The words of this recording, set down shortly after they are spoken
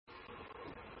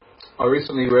I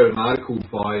recently read an article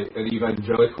by an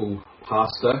evangelical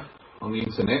pastor on the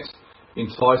internet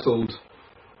entitled,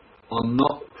 "I'm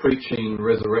Not Preaching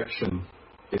Resurrection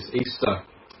This Easter."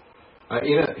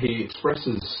 In it, he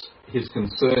expresses his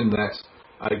concern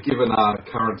that, given our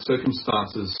current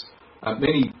circumstances,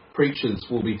 many preachers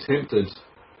will be tempted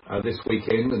this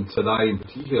weekend and today in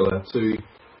particular to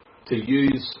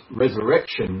use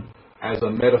resurrection as a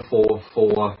metaphor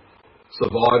for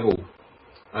survival,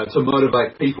 to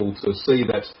motivate people to see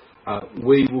that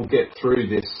we will get through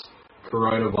this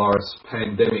coronavirus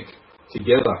pandemic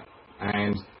together,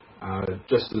 and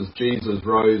just as Jesus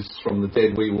rose from the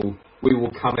dead, we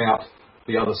will come out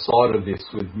the other side of this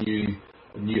with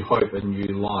new hope and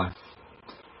new life.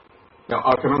 Now,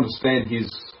 I can understand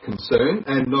his concern,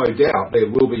 and no doubt there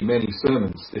will be many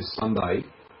sermons this Sunday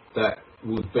that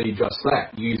would be just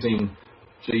that, using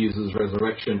Jesus'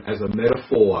 resurrection as a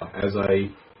metaphor, as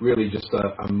really just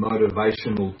a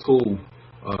motivational tool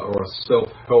or a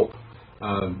self-help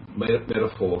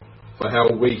metaphor for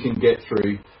how we can get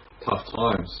through tough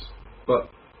times. But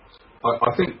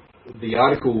I think the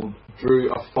article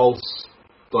drew a false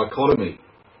dichotomy,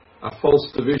 a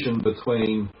false division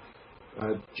between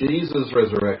Jesus'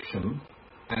 resurrection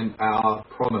and our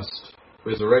promised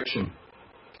resurrection,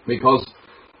 because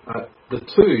the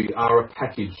two are a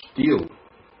package deal.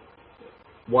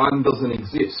 One doesn't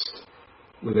exist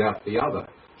without the other.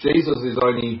 Jesus is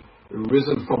only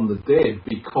risen from the dead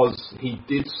because he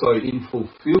did so in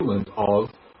fulfillment of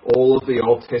all of the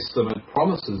Old Testament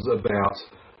promises about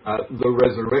the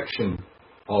resurrection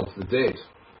of the dead.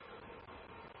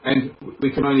 And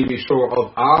we can only be sure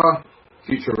of our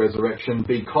future resurrection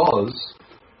because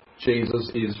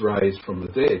Jesus is raised from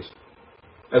the dead.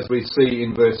 As we see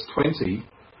in verse 20,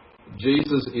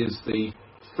 Jesus is the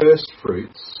first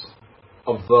fruits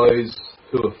of those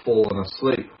who have fallen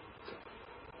asleep.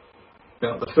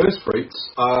 Now, the first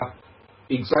fruits are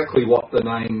exactly what the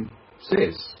name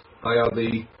says. They are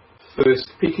the first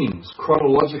pickings,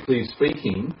 chronologically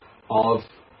speaking, of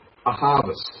a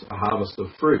harvest of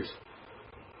fruit.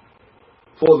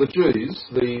 For the Jews,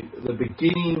 the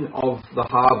beginning of the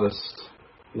harvest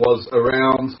was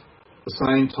around the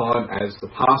same time as the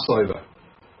Passover.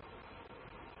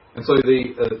 And so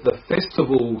the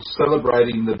festival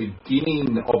celebrating the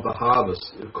beginning of the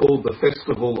harvest, called the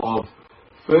Festival of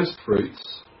First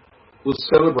Fruits, was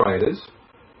celebrated,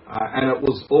 and it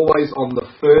was always on the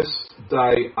first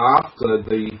day after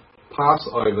the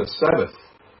Passover Sabbath,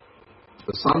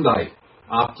 the Sunday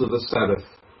after the Sabbath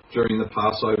during the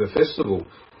Passover festival,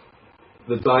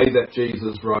 the day that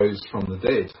Jesus rose from the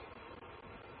dead.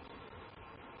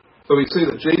 So we see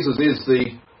that Jesus is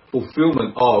the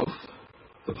fulfillment of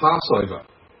the Passover.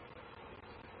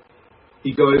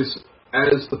 He goes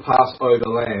as the Passover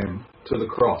lamb to the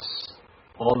cross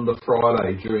on the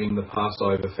Friday during the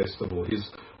Passover festival. His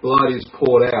blood is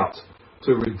poured out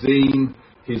to redeem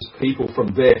his people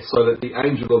from death, so that the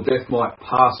angel of death might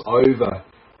pass over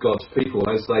God's people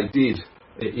as they did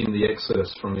in the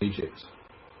Exodus from Egypt.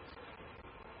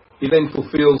 He then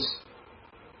fulfills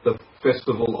the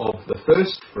festival of the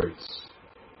first fruits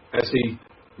as he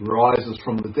rises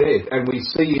from the dead. And we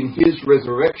see in his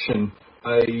resurrection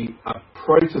a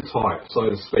prototype, so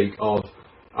to speak, of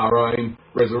our own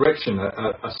resurrection,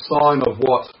 a sign of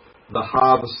what the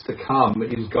harvest to come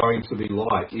is going to be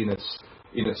like in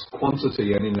its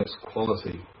quantity and in its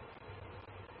quality.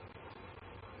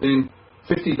 Then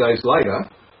 50 days later,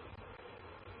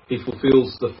 he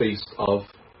fulfills the feast of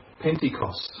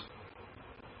Pentecost.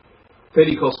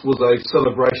 Pentecost was a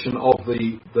celebration of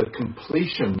the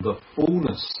completion, the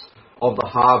fullness of the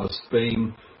harvest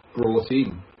being brought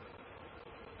in.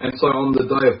 And so on the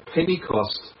day of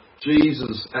Pentecost,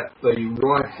 Jesus at the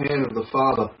right hand of the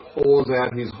Father pours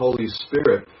out his Holy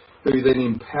Spirit, who then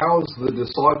empowers the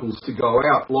disciples to go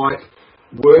out like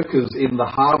workers in the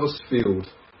harvest field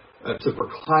to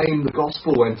proclaim the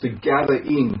gospel and to gather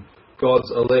in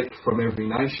God's elect from every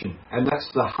nation. And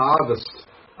that's the harvest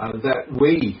that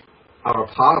we are a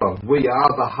part of. We are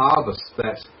the harvest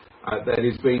that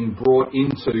is being brought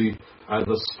into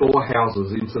the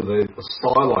storehouses, into the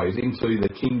silos, into the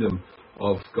kingdom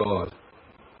of God.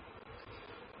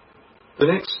 The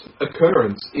next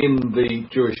occurrence in the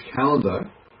Jewish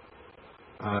calendar,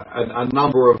 a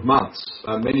number of months,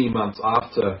 many months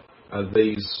after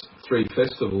these three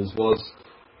festivals, was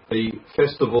the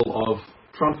Festival of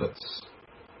Trumpets.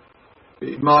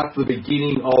 It marked the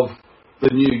beginning of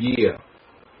the new year.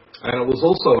 And it was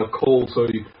also a call to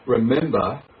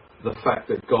remember the fact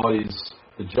that God is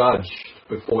the judge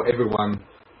before everyone,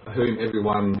 whom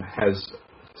everyone has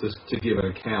to give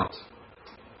an account.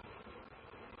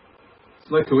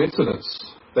 It's no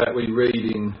coincidence that we read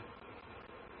in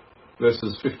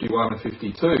verses 51 and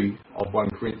 52 of 1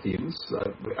 Corinthians,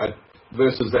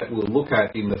 verses that we'll look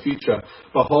at in the future.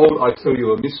 Behold, I tell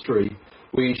you a mystery.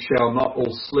 We shall not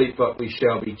all sleep, but we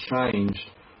shall be changed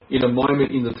in a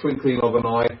moment, in the twinkling of an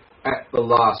eye, at the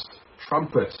last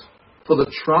trumpet. For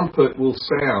the trumpet will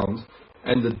sound,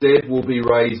 and the dead will be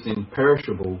raised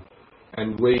imperishable,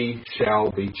 and we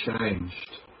shall be changed.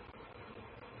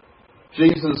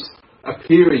 Jesus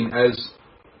appearing as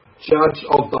judge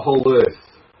of the whole earth,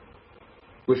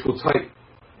 which will take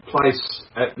place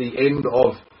at the end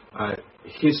of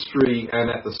history and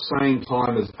at the same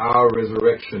time as our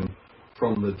resurrection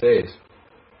from the dead,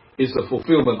 is the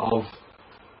fulfillment of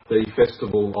the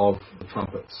festival of the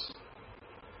trumpets.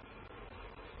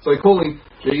 So calling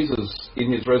Jesus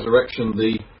in his resurrection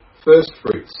the first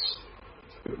fruits,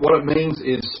 what it means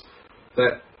is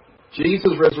that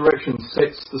Jesus' resurrection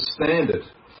sets the standard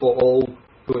for all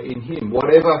who are in him.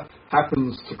 Whatever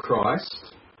happens to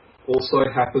Christ also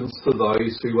happens to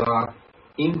those who are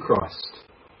in Christ.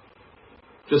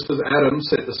 Just as Adam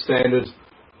set the standard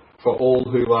for all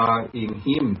who are in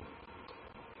him.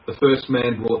 The first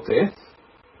man brought death.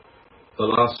 The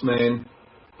last man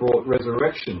brought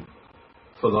resurrection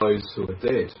for those who are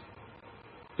dead.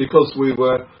 Because we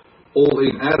were all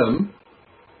in Adam,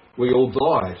 we all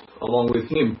died along with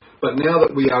him. But now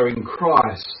that we are in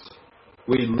Christ,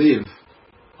 we live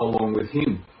along with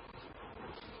him.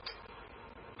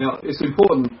 Now, it's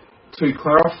important to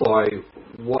clarify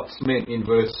what's meant in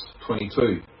verse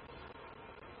 22.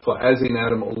 For as in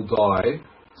Adam all die,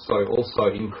 so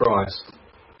also in Christ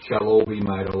shall all be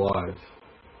made alive.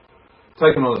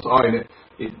 Taken on its own,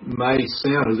 it may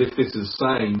sound as if this is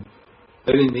saying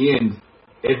that in the end,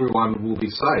 everyone will be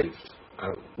saved.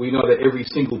 We know that every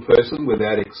single person,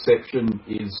 without exception,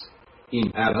 is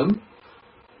in Adam,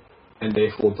 and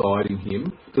therefore died in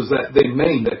him. Does that then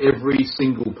mean that every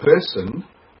single person,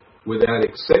 without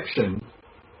exception,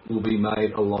 will be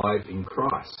made alive in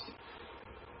Christ?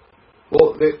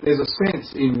 Well, there's a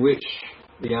sense in which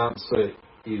the answer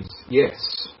is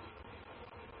yes.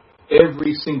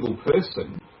 Every single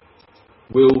person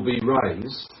will be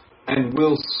raised and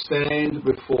will stand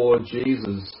before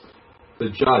Jesus, the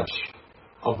judge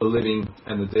of the living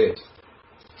and the dead.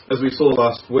 As we saw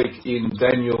last week in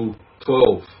Daniel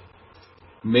 12,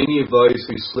 many of those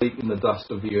who sleep in the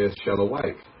dust of the earth shall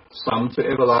awake, some to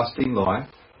everlasting life,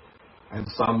 and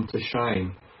some to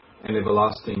shame and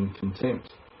everlasting contempt.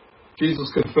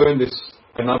 Jesus confirmed this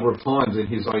a number of times in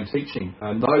his own teaching,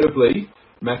 notably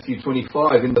Matthew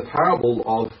 25 in the parable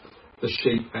of the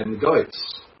sheep and the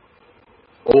goats.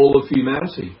 All of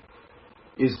humanity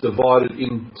is divided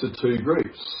into two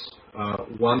groups,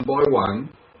 one by one,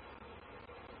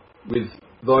 with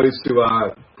those who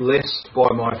are blessed by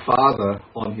my Father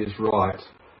on his right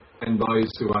and those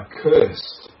who are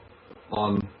cursed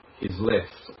on his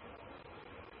left.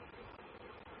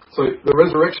 So the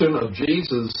resurrection of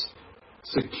Jesus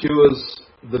secures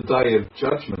the day of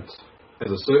judgment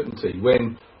as a certainty,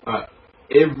 when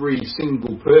every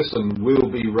single person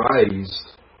will be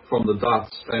raised from the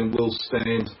dust and will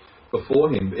stand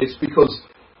before him. It's because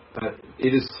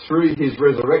it is through his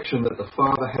resurrection that the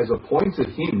Father has appointed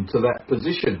him to that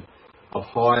position of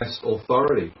highest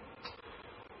authority.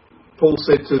 Paul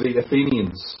said to the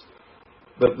Athenians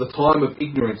that the time of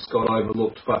ignorance got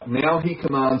overlooked, but now he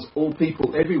commands all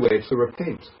people everywhere to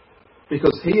repent,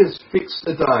 because he has fixed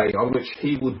a day on which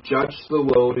he will judge the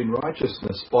world in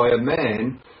righteousness by a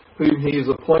man whom he has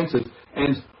appointed,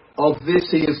 and of this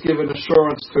he has given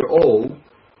assurance to all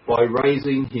by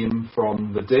raising him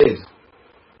from the dead.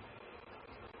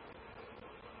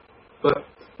 But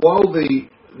while the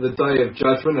day of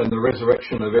judgment and the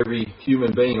resurrection of every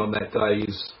human being on that day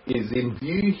is in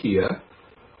view here,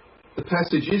 the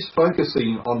passage is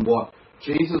focusing on what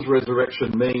Jesus'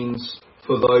 resurrection means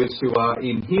for those who are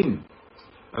in him.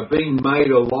 Being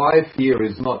made alive here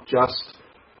is not just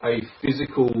a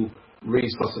physical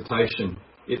resuscitation.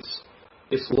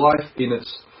 It's life in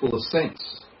its fullest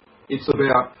sense. It's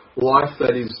about life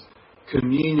that is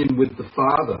communion with the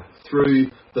Father through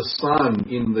the Son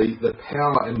in the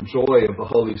power and joy of the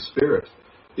Holy Spirit.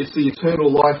 It's the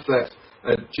eternal life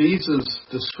that Jesus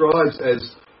describes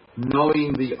as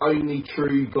knowing the only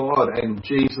true God and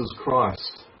Jesus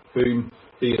Christ, whom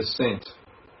he has sent.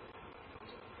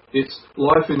 It's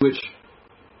life in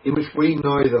which we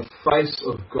know the face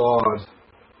of God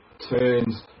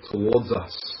turned towards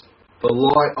us, the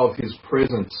light of his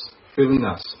presence filling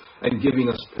us and giving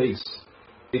us peace.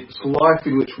 It's life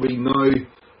in which we know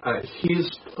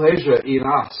his pleasure in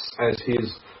us as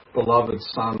his beloved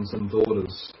sons and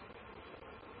daughters.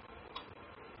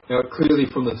 Now, clearly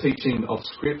from the teaching of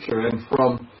Scripture and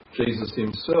from Jesus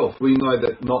himself. We know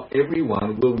that not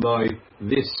everyone will know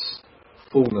this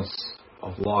fullness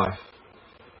of life.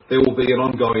 There will be an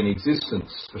ongoing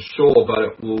existence for sure, but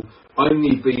it will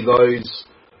only be those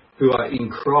who are in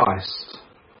Christ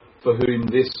for whom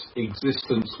this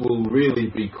existence will really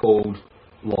be called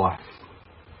life.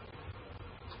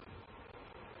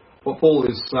 What Paul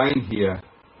is saying here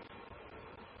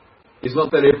is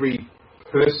not that every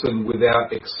person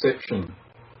without exception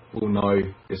will know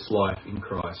this life in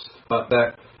Christ, but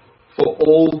that for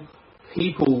all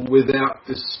people without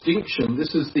distinction,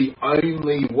 this is the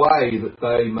only way that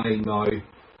they may know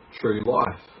true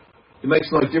life. It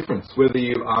makes no difference whether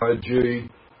you are a Jew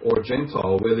or a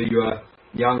Gentile, whether you are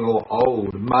young or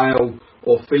old, male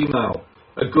or female,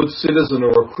 a good citizen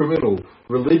or a criminal,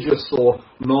 religious or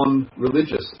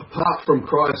non-religious. Apart from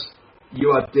Christ,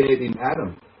 you are dead in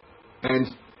Adam. And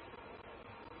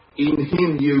in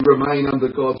him you remain under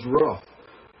God's wrath.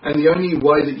 And the only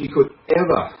way that you could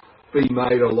ever be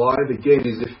made alive again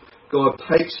is if God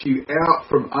takes you out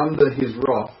from under his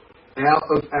wrath, out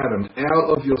of Adam,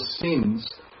 out of your sins,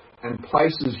 and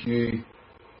places you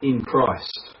in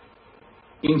Christ,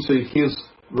 into his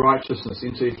righteousness,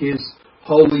 into his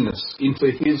holiness,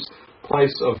 into his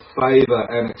place of favour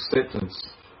and acceptance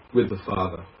with the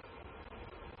Father.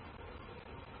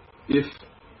 If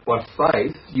by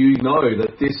faith you know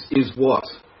that this is what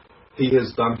he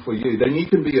has done for you, then you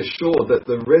can be assured that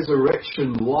the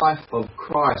resurrection life of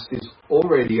Christ is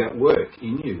already at work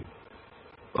in you.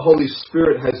 The Holy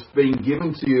Spirit has been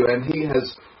given to you and he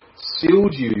has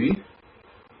sealed you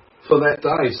for that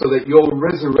day, so that your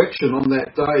resurrection on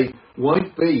that day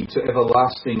won't be to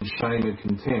everlasting shame and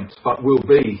contempt, but will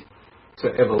be to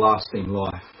everlasting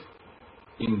life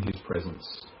in his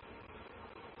presence.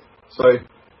 So,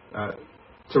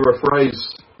 to rephrase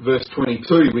verse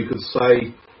 22, we could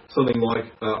say something like,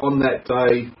 on that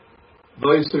day,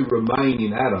 those who remain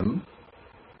in Adam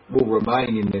will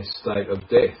remain in their state of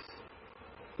death,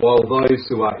 while those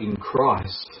who are in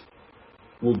Christ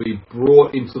will be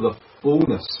brought into the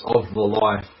fullness of the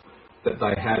life that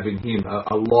they have in him,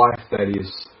 a life that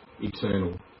is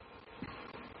eternal.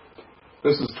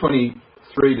 Verses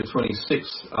 23 to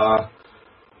 26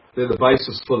 they're the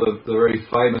basis for the very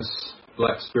famous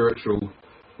black spiritual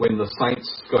when the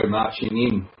saints go marching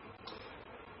in.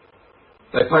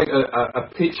 They paint a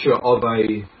picture of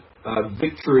a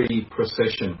victory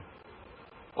procession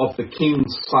of the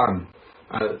king's son,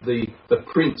 the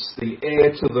prince, the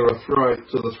heir to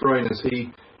the throne as he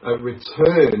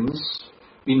returns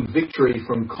in victory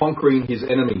from conquering his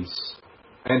enemies.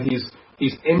 And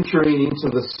he's entering into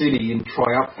the city in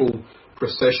triumphal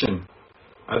procession.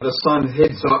 The son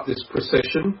heads up this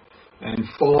procession, and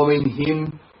following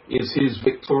him is his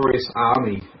victorious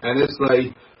army. And as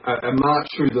they march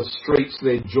through the streets,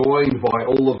 they're joined by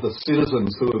all of the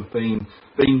citizens who have been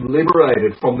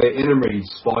liberated from their enemies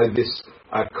by this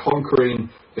conquering,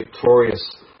 victorious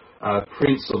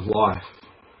Prince of Life.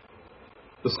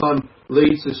 The Son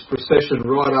leads this procession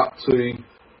right up to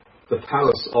the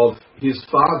palace of his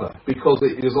Father, because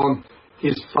it is on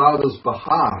his Father's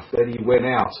behalf that he went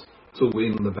out to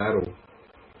win the battle.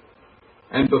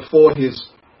 And before his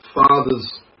Father's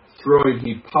throne,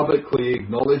 he publicly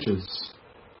acknowledges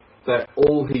that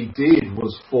all he did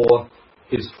was for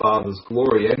his Father's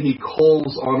glory. And he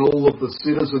calls on all of the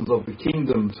citizens of the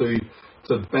kingdom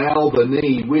to bow the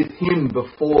knee with him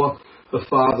before the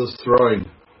Father's throne,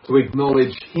 to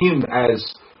acknowledge him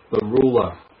as the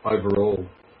ruler over all.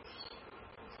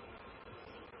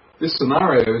 This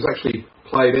scenario is actually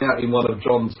played out in one of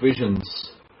John's visions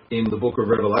in the book of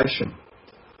Revelation.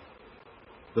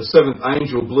 The seventh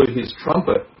angel blew his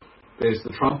trumpet. There's the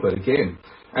trumpet again.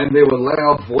 And there were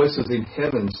loud voices in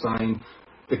heaven saying,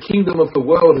 "The kingdom of the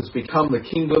world has become the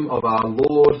kingdom of our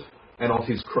Lord and of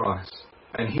his Christ,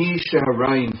 and he shall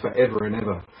reign forever and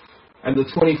ever." And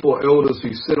the 24 elders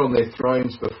who sit on their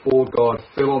thrones before God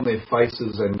fell on their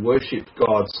faces and worshipped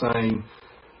God, saying,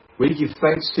 "We give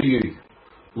thanks to you,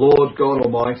 Lord God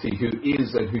Almighty, who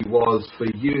is and who was, for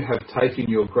you have taken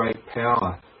your great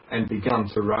power and begun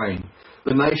to reign.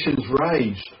 The nations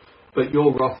raged, but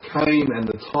your wrath came, and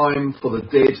the time for the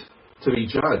dead to be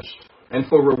judged, and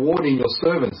for rewarding your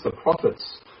servants, the prophets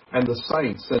and the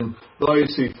saints, and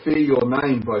those who fear your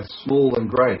name, both small and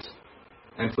great,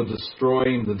 and for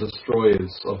destroying the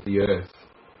destroyers of the earth."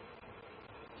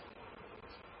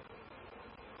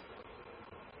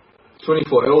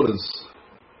 24 elders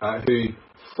who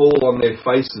fall on their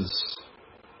faces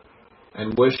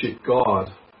and worship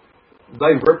God,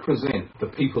 they represent the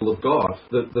people of God.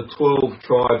 The 12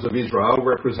 tribes of Israel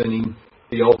representing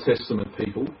the Old Testament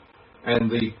people, and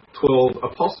the 12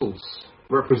 apostles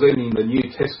representing the New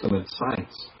Testament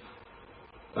saints.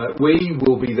 We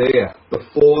will be there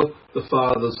before the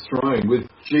Father's throne with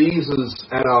Jesus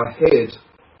at our head,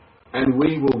 and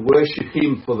we will worship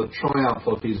him for the triumph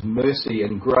of his mercy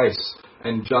and grace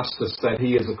and justice that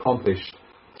he has accomplished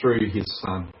through his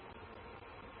Son.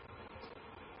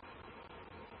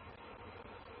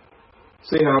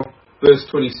 See how verse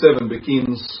 27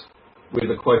 begins with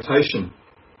a quotation.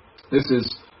 This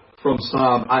is from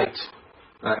Psalm 8.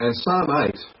 And Psalm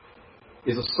 8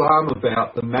 is a psalm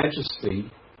about the majesty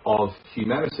of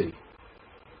humanity.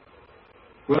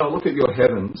 When I look at your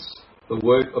heavens, the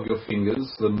work of your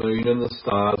fingers, the moon and the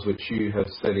stars which you have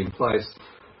set in place,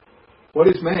 what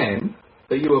is man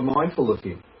that you are mindful of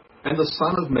him, and the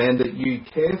Son of Man that you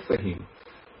care for him?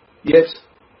 Yet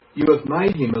you have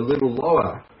made him a little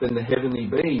lower than the heavenly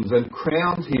beings and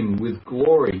crowned him with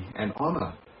glory and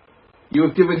honour. You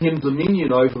have given him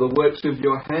dominion over the works of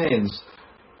your hands.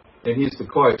 And here's the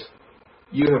quote,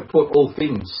 you have put all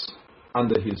things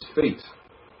under his feet.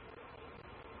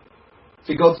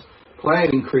 See, God's plan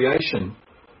in creation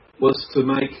was to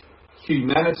make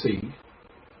humanity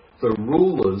the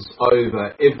rulers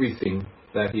over everything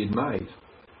that he had made,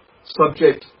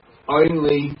 subject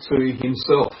only to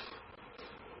himself.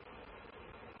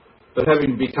 But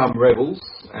having become rebels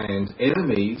and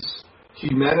enemies,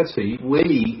 humanity,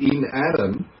 we in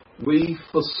Adam, we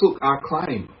forsook our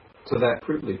claim to that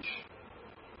privilege.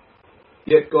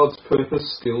 Yet God's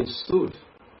purpose still stood.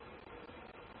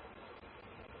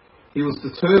 He was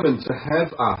determined to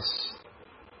have us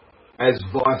as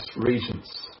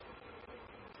vice-regents.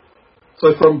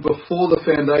 So from before the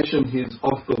foundation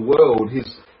of the world,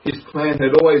 his plan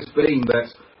had always been that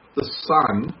the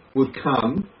Son would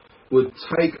come, would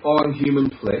take on human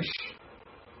flesh,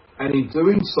 and in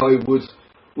doing so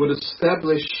would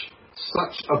establish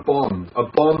such a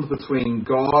bond between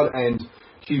God and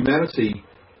humanity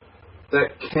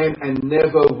that can and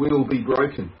never will be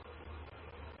broken.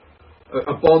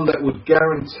 A bond that would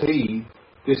guarantee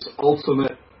this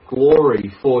ultimate glory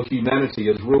for humanity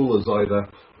as rulers over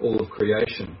all of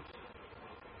creation.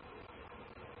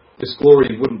 This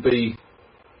glory wouldn't be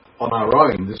on our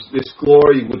own. This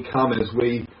glory would come as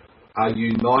we are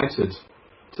united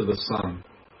to the Son.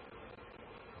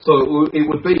 So it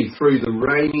would be through the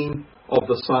reigning of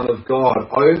the Son of God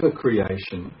over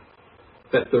creation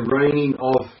that the reigning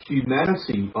of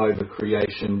humanity over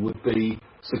creation would be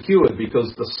secured,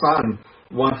 because the Son,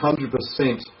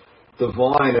 100%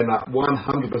 divine and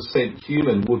 100%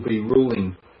 human, would be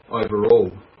ruling over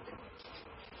all.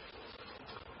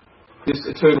 This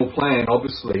eternal plan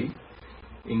obviously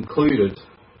included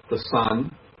the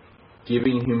Son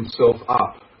giving himself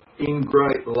up in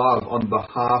great love on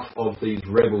behalf of these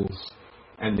rebels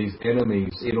and these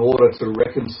enemies in order to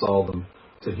reconcile them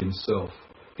to himself.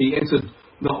 He entered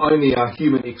not only our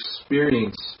human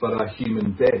experience but our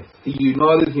human death. He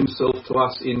united himself to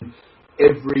us in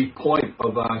every point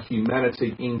of our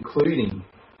humanity, including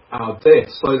our death,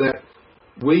 so that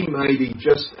we may be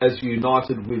just as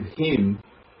united with him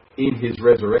in his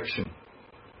resurrection,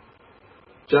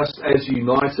 just as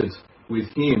united with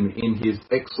him in his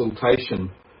exaltation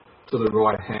to the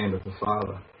right hand of the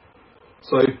Father.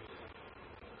 So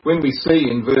when we see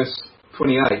in verse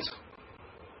 28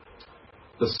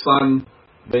 the Son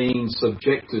being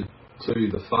subjected to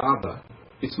the Father,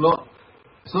 it's not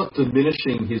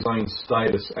diminishing his own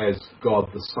status as God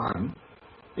the Son.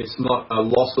 It's not a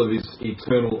loss of his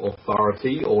eternal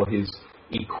authority or his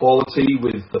equality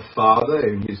with the Father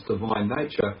in his divine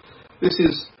nature. This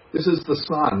is the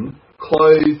Son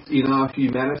clothed in our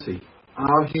humanity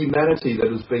that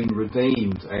has been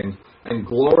redeemed and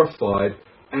glorified,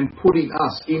 and putting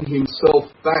us in himself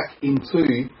back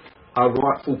into our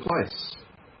rightful place,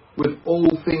 with all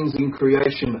things in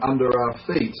creation under our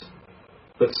feet,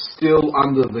 but still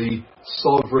under the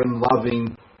sovereign,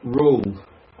 loving rule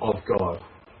of God.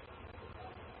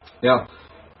 Now,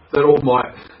 that all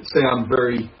might sound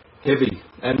very heavy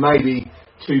and maybe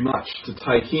too much to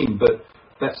take in, but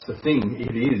that's the thing,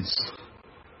 it is.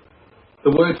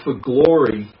 The word for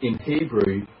glory in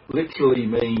Hebrew literally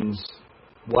means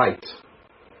weight.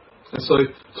 And so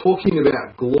talking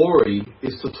about glory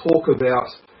is to talk about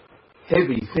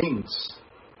heavy things.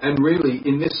 And really,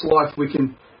 in this life, we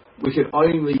can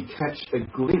only catch a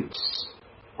glimpse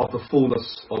of the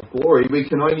fullness of glory. We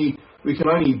can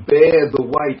only bear the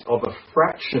weight of a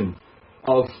fraction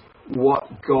of what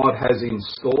God has in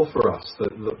store for us,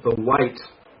 the weight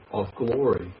of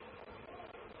glory.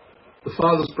 The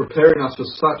Father's preparing us for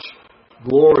such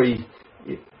glory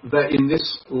that in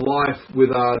this life,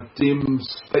 with our dim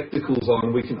spectacles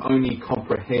on, we can only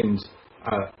comprehend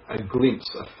a glimpse,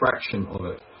 a fraction of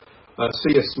it.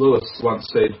 C.S. Lewis once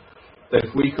said that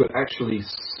if we could actually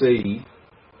see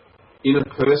in a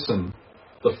person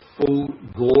the full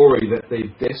glory that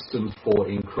they're destined for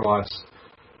in Christ,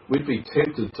 we'd be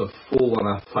tempted to fall on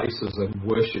our faces and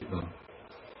worship them.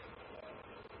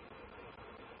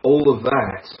 All of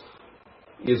that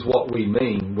is what we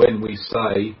mean when we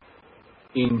say,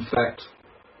 in fact,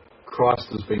 Christ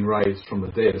has been raised from the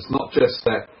dead. It's not just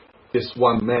that this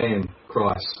one man,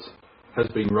 Christ, has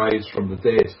been raised from the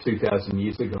dead 2,000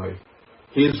 years ago.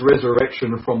 His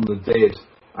resurrection from the dead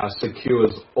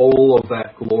secures all of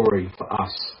that glory for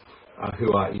us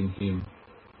who are in him.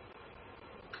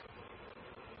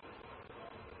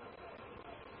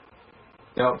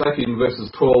 Now, back in verses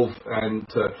 12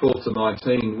 to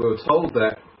 19, we were told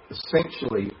that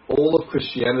essentially all of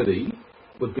Christianity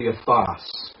would be a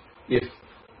farce if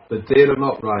the dead are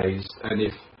not raised and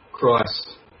if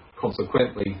Christ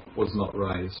consequently was not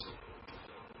raised.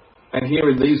 And here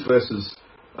in these verses,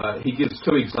 he gives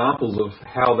two examples of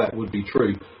how that would be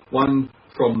true. One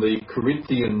from the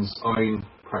Corinthians' own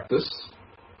practice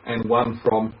and one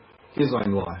from his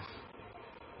own life.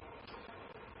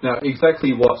 Now,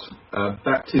 exactly what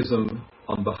baptism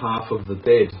on behalf of the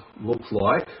dead looked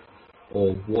like,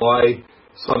 or why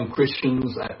some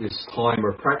Christians at this time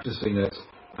are practicing it,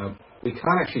 we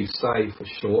can't actually say for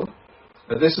sure.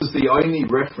 This is the only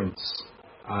reference,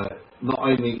 not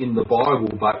only in the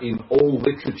Bible, but in all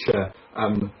literature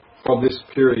from this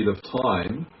period of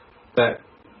time, that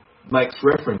makes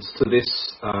reference to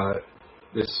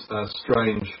this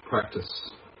strange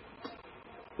practice.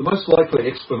 The most likely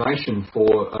explanation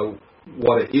for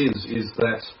what it is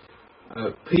that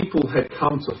people had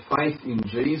come to faith in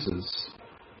Jesus,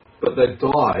 but they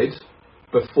died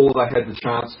before they had the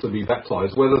chance to be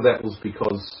baptised, whether that was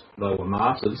because they were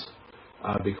martyrs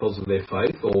because of their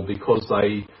faith, or because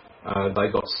they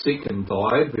got sick and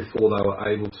died before they were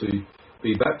able to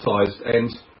be baptised. And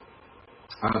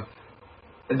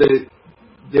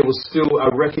there was still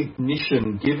a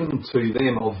recognition given to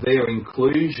them of their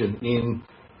inclusion in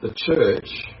the church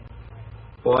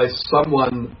by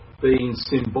someone being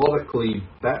symbolically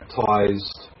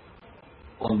baptised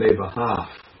on their behalf.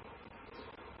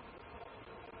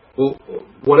 Well,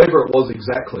 whatever it was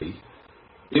exactly,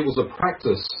 it was a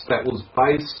practice that was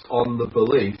based on the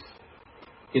belief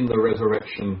in the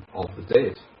resurrection of the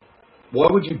dead. Why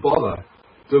would you bother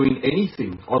doing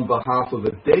anything on behalf of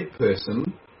a dead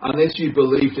person unless you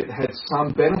believed it had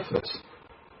some benefit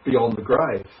beyond the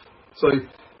grave? So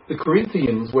the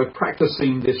Corinthians were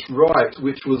practicing this rite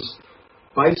which was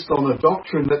based on a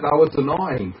doctrine that they were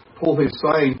denying. Paul is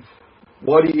saying,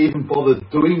 why do you even bother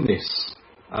doing this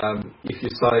if you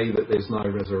say that there's no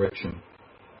resurrection?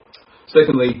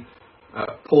 Secondly,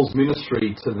 Paul's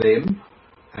ministry to them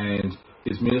and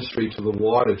his ministry to the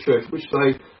wider church, which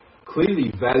they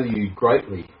clearly valued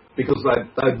greatly, because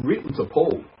they'd written to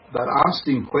Paul. They'd asked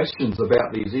him questions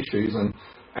about these issues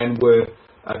and were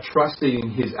trusting in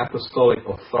his apostolic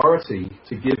authority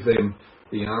to give them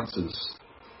the answers.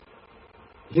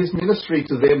 His ministry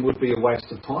to them would be a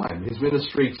waste of time. His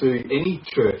ministry to any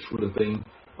church would have been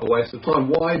a waste of time.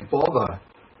 Why bother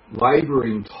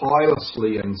labouring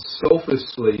tirelessly and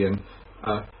selflessly and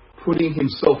putting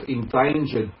himself in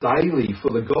danger daily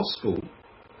for the gospel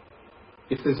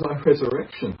if there's no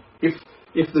resurrection?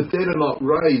 If the dead are not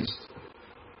raised,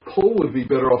 Paul would be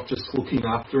better off just looking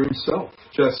after himself,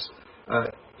 just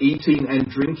eating and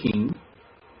drinking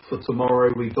for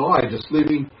tomorrow we die, just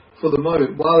living for the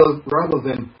moment, rather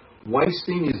than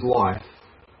wasting his life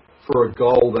for a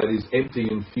goal that is empty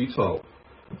and futile.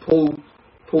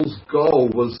 Paul's goal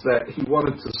was that he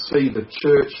wanted to see the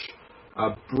church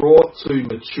brought to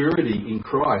maturity in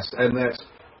Christ, and that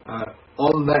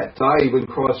on that day when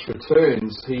Christ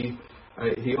returns, he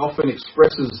often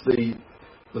expresses the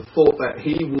thought that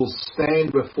he will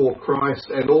stand before Christ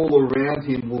and all around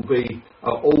him will be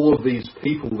all of these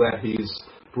people that he's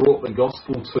brought the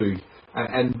gospel to.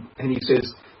 And he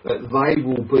says that they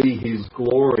will be his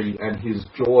glory and his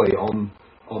joy on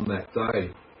that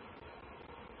day.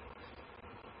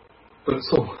 But it's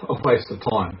all a waste of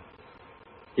time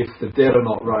if the dead are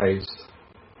not raised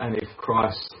and if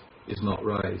Christ is not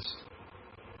raised.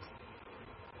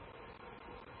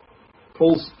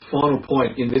 Paul's final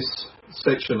point in this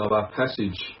section of our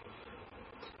passage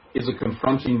is a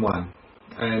confronting one,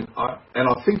 and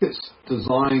I think it's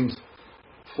designed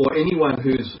for anyone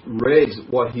who's read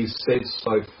what he's said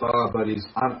so far but is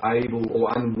unable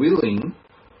or unwilling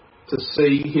to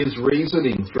see his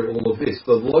reasoning through all of this,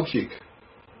 the logic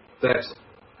that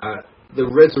the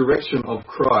resurrection of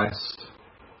Christ,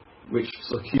 which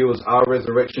secures our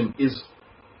resurrection, is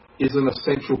an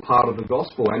essential part of the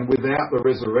gospel, and without the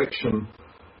resurrection,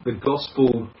 the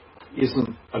gospel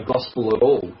isn't a gospel at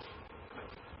all.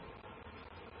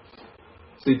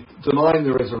 See, denying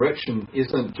the resurrection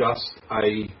isn't just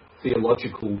a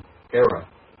theological error.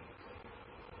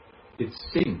 It's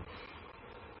sin.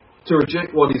 To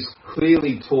reject what is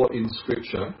clearly taught in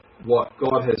Scripture, what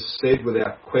God has said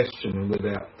without question and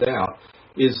without doubt,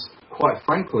 is, quite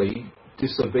frankly,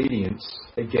 disobedience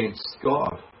against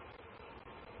God.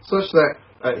 Such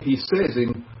that he says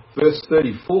in verse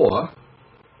 34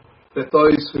 that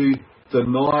those who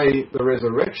deny the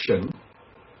resurrection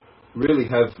really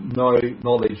have no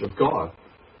knowledge of God.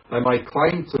 They may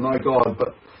claim to know God,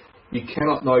 but you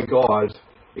cannot know God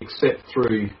except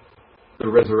through the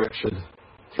resurrection,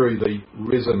 through the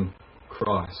risen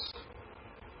Christ.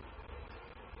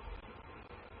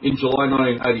 In July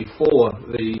 1984,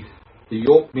 the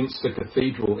York Minster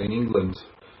Cathedral in England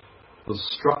was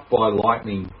struck by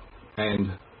lightning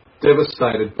and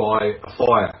devastated by a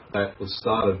fire that was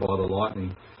started by the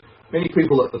lightning. Many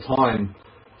people at the time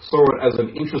saw it as an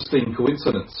interesting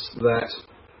coincidence that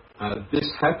this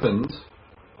happened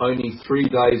only 3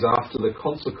 days after the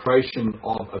consecration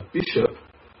of a bishop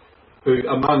who,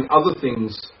 among other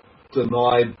things,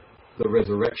 denied the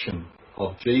resurrection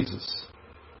of Jesus.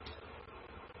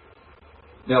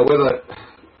 Now, whether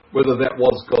that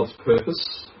was God's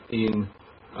purpose in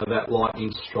that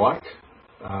lightning strike,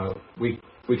 we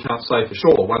can't say for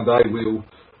sure. One day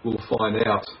we'll find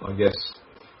out, I guess.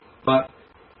 But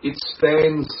it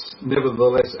stands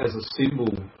nevertheless as a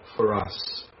symbol for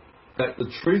us that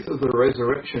the truth of the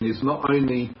resurrection is not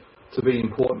only to be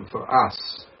important for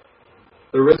us.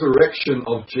 The resurrection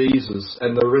of Jesus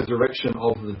and the resurrection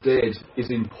of the dead is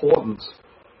important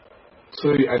to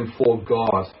and for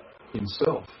God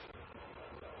himself.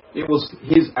 It was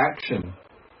his action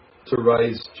to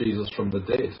raise Jesus from the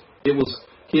dead. It was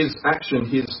his action,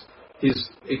 his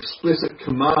explicit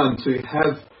command to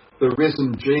have the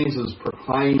risen Jesus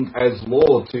proclaimed as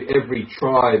Lord to every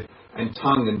tribe and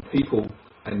tongue and people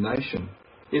and nation.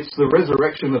 It's the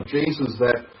resurrection of Jesus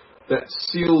that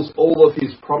seals all of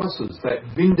his promises, that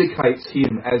vindicates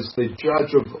him as the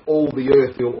judge of all the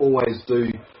earth. He'll always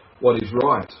do what is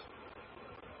right.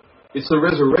 It's the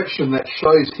resurrection that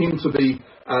shows him to be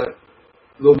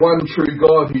the one true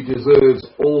God who deserves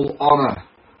all honour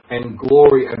and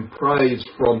glory and praise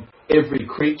from every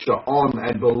creature on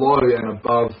and below and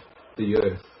above the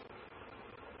earth.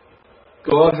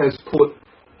 God has put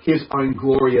his own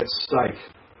glory at stake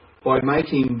by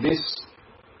making this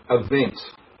event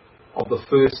of the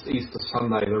first Easter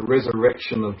Sunday, the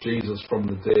resurrection of Jesus from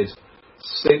the dead,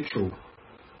 central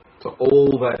to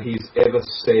all that he's ever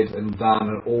said and done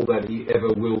and all that he ever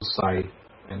will say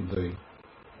and do.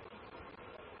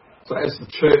 So as the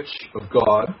Church of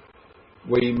God,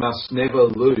 we must never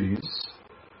lose,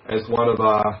 as one of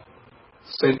our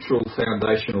central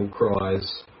foundational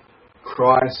cries,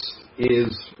 Christ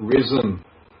is risen.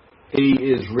 He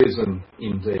is risen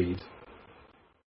indeed.